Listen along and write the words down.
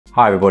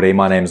Hi everybody,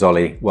 my name's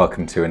Ollie.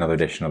 Welcome to another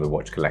edition of The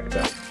Watch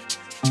Collector.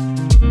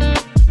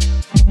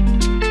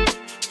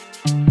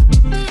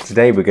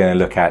 Today we're going to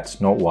look at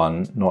not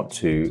one, not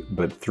two,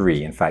 but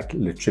three, in fact,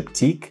 Le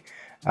Triptyque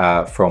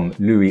from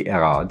Louis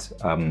Erard,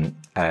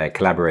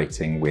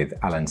 collaborating with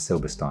Alain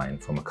Silberstein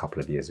from a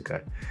couple of years ago.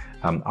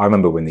 I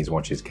remember when these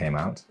watches came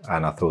out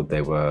and I thought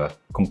they were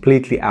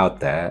completely out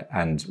there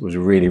and was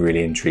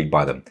really intrigued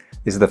by them.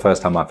 This is the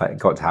first time I've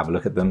got to have a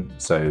look at them,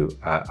 so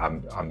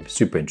I'm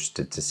super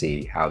interested to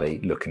see how they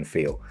look and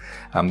feel.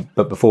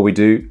 But before we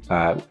do,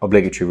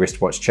 obligatory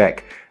wristwatch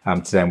check.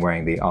 Today I'm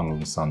wearing the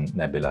Arnold & Son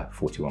Nebula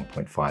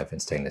 41.5 in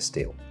stainless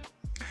steel.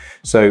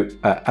 So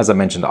as I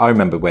mentioned, I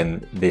remember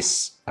when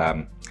this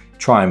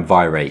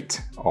triumvirate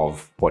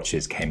of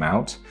watches came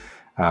out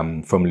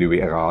from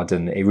Louis Erard,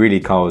 and it really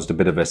caused a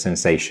bit of a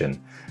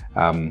sensation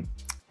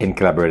in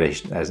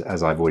collaboration,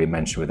 as I've already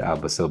mentioned, with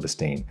Alain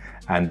Silberstein.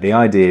 And the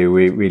idea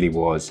really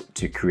was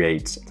to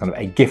create kind of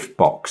a gift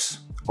box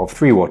of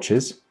three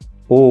watches,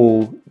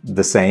 all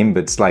the same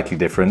but slightly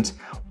different,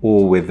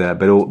 all with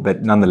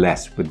but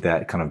nonetheless with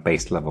that kind of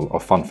base level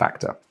of fun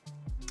factor.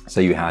 So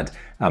you had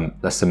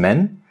the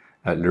Semaine,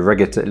 le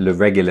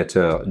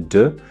Régulateur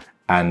II,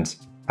 and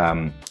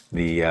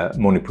the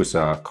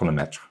monopussoir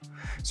chronomètre.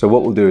 So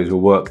what we'll do is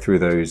we'll work through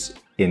those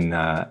in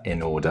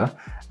order,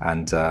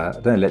 and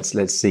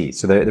let's see.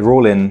 So they're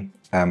all in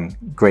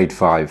grade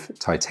 5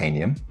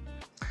 titanium.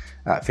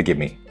 Forgive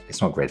me,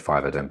 it's not grade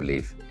 5, I don't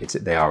believe.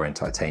 They are in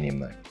titanium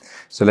though.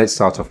 So let's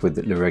start off with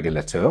le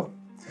Régulateur.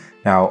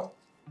 Now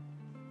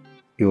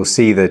you'll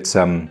see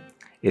that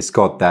it's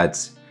got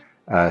that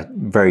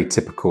very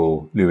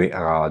typical Louis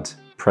Erard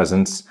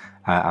presence,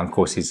 and of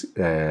course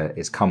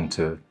it's come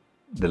to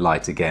the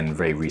light again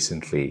very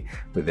recently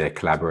with their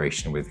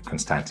collaboration with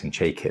Konstantin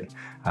Chaikin,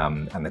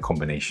 and the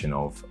combination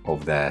of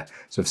their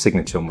sort of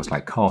signature, almost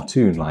like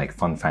cartoon-like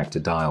fun factor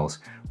dials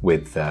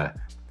with kind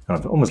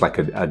of almost like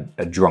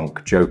a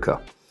drunk joker.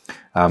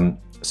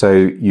 So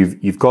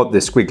you've got the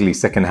squiggly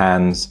second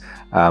hands,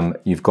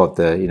 you've got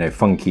the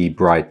funky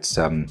bright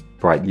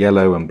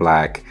yellow and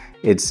black.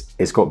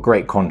 It's got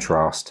great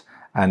contrast,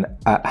 and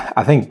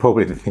I think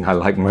probably the thing I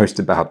like most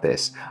about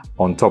this,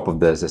 on top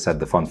of the, as I said,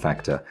 the fun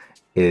factor,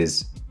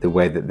 is the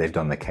way that they've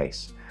done the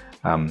case.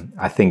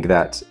 I think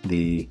that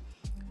the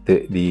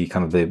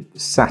kind of the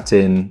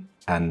satin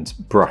and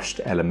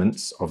brushed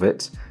elements of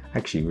it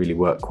actually really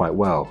work quite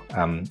well.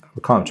 I'm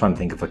trying to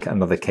think of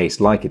another case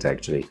like it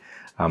actually,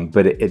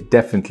 but it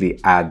definitely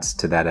adds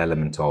to that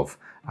element of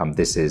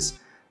this is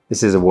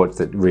a watch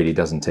that really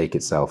doesn't take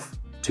itself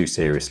too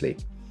seriously.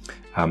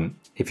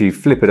 If you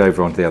flip it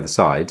over onto the other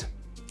side,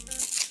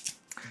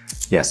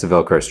 yes, a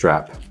Velcro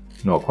strap.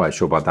 Not quite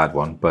sure about that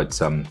one, but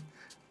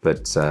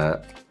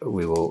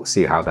we will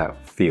see how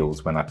that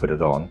feels when I put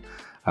it on.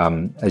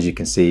 As you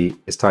can see,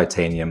 it's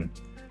titanium,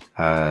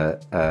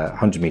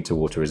 100-meter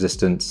water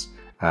resistance,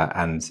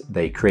 and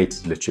they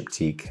created Le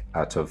Triptyque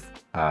out of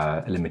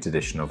a limited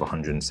edition of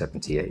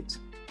 178.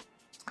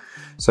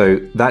 So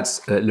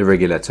that's Le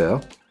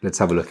Régulateur. Let's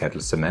have a look at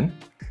Le Semaine.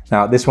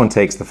 Now this one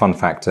takes the fun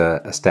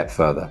factor a step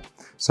further.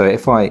 So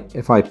if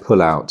I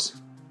pull out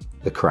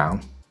the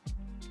crown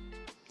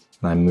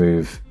and I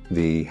move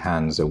the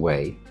hands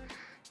away,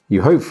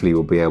 you hopefully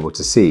will be able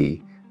to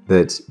see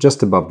that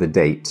just above the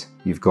date,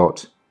 you've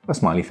got a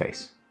smiley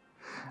face.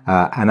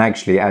 And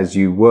actually, as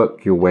you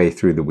work your way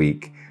through the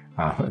week,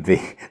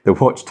 the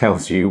watch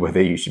tells you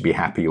whether you should be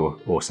happy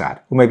or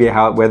sad, or maybe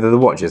whether the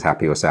watch is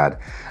happy or sad.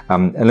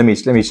 And let me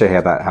show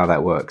you how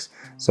that works.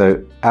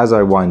 So as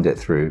I wind it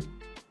through,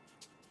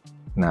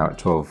 now at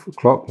 12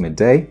 o'clock,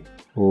 midday,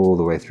 all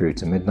the way through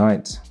to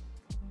midnight,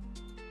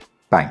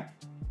 bang,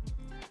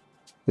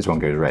 this one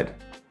goes red.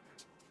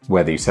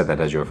 Whether you set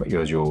that as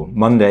your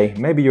Monday,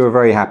 maybe you're a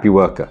very happy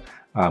worker,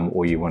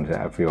 or you want it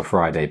out for your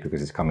Friday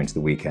because it's coming to the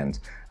weekend.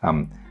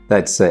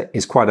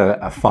 It's quite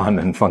a fun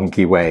and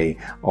funky way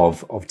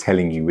of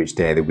telling you which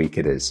day of the week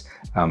it is.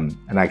 And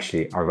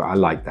actually, I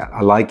like that.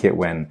 I like it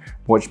when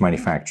watch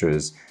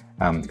manufacturers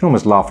can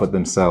almost laugh at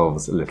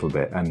themselves a little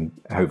bit, and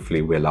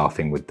hopefully we're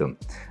laughing with them.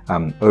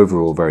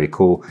 Overall, very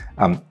cool.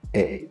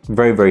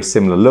 Very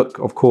similar look,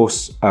 of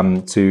course,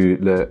 to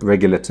Le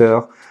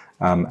Régulateur.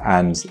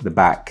 And the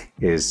back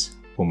is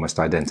almost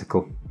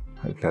identical.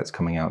 Hopefully that's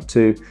coming out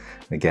too.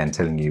 Again,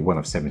 telling you one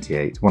of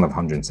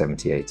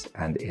 178,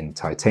 and in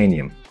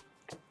titanium,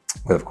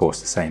 with of course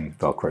the same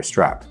Velcro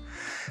strap.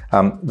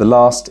 The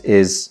last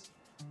is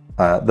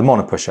the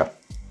monopusher.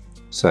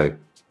 So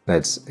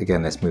let's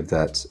move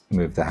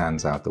the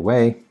hands out the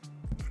way.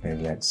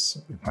 Let's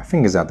move my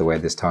fingers out the way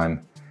this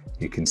time.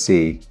 You can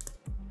see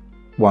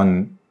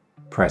one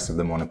press of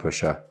the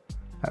monopusher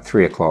at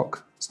 3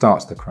 o'clock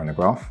starts the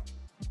chronograph.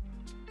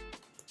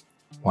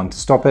 One to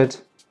stop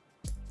it,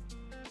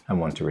 and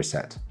one to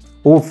reset.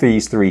 All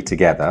these three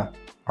together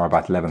are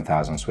about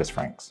 11,000 Swiss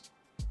francs.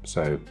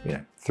 So,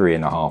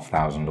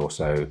 3,500 or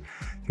so,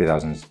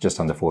 3,000, just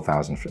under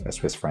 4,000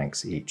 Swiss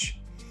francs each.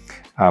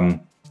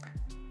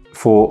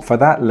 For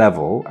that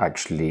level,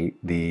 actually,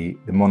 the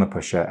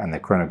monopusher and the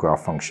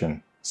chronograph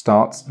function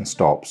starts and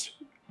stops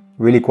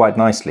really quite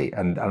nicely,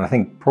 and I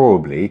think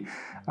probably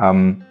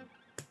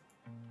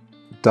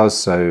does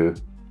so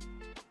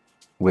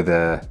with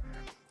a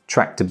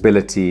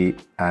tractability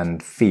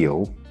and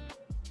feel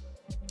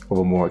of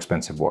a more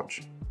expensive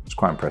watch. It's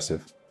quite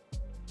impressive.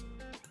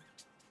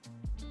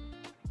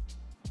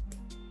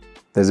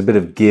 There's a bit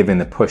of give in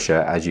the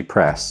pusher as you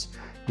press.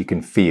 You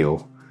can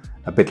feel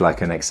a bit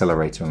like an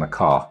accelerator in a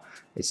car.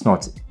 It's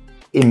not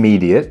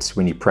immediate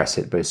when you press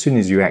it, but as soon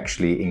as you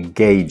actually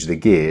engage the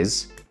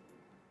gears,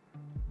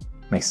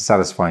 it makes a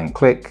satisfying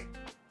click.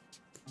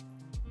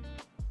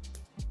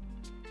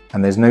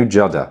 And there's no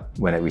judder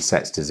when it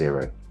resets to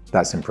 0.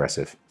 That's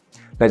impressive.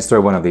 Let's throw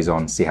one of these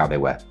on, see how they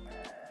wear.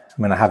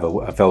 I'm gonna have a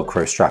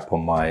Velcro strap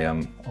on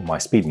my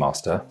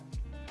Speedmaster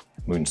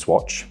Moon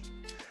Swatch.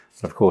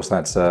 And of course,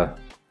 that's a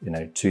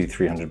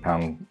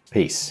 £200–300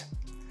 piece.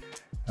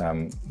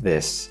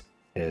 This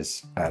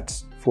is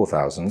at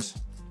 4,000.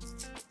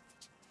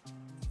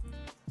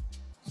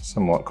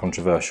 Somewhat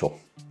controversial.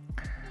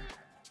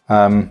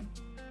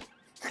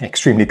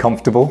 Extremely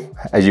comfortable,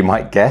 as you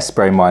might guess.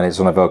 Bear in mind it's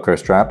on a Velcro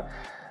strap.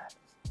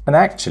 And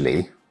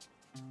actually,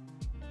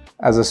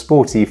 as a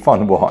sporty,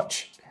 fun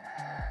watch,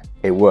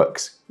 it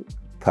works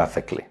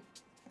perfectly.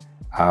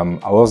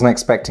 I wasn't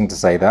expecting to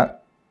say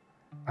that.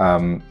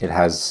 It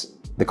has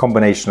the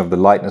combination of the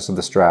lightness of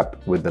the strap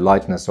with the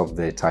lightness of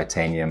the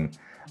titanium.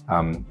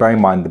 Bear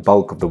in mind the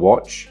bulk of the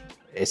watch,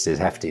 this is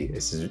hefty.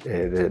 This is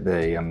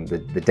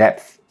the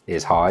depth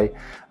is high.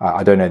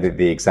 I don't know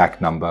the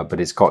exact number, but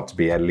it's got to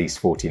be at least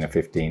 14 or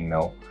 15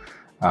 mil.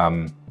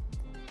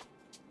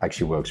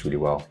 Actually works really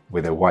well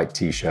with a white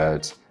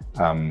t-shirt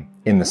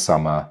in the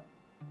summer.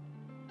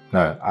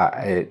 No,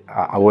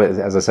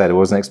 as I said, I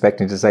wasn't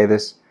expecting to say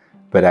this,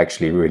 but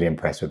actually really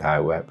impressed with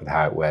how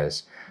it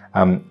wears.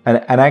 And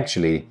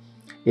actually,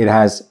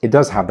 it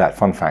does have that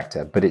fun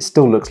factor, but it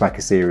still looks like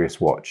a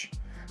serious watch.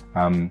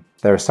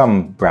 There are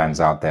some brands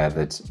out there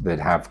that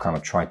have kind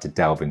of tried to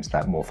delve into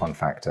that more fun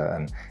factor,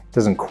 and it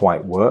doesn't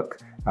quite work.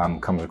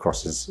 Comes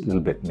across as a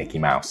little bit Mickey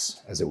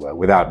Mouse, as it were,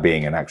 without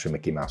being an actual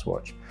Mickey Mouse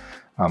watch.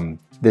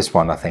 This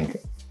one, I think,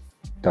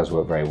 does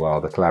work very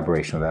well. The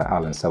collaboration with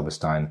Alain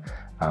Silberstein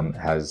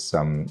has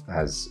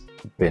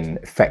been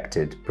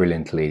effected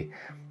brilliantly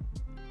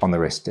on the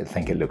wrist. I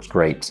think it looks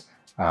great,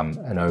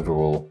 and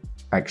overall,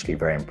 actually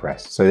very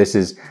impressed. So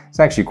it's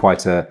actually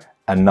quite a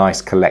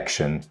nice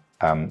collection,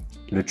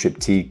 Le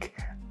Triptyque,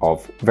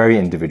 of very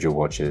individual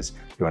watches.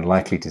 You're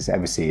unlikely to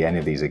ever see any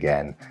of these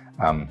again.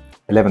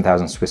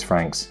 11,000 Swiss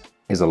francs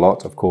is a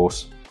lot, of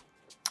course,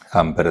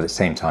 but at the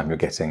same time, you're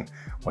getting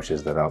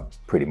watches that are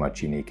pretty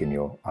much unique and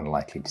you're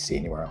unlikely to see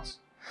anywhere else.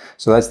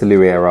 So that's the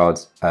Louis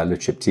Erard Le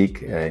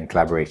Triptyque in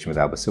collaboration with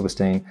Alain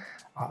Silberstein.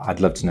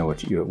 I'd love to know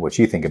what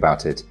you think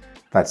about it.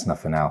 That's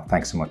enough for now.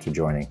 Thanks so much for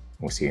joining.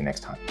 We'll see you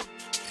next time.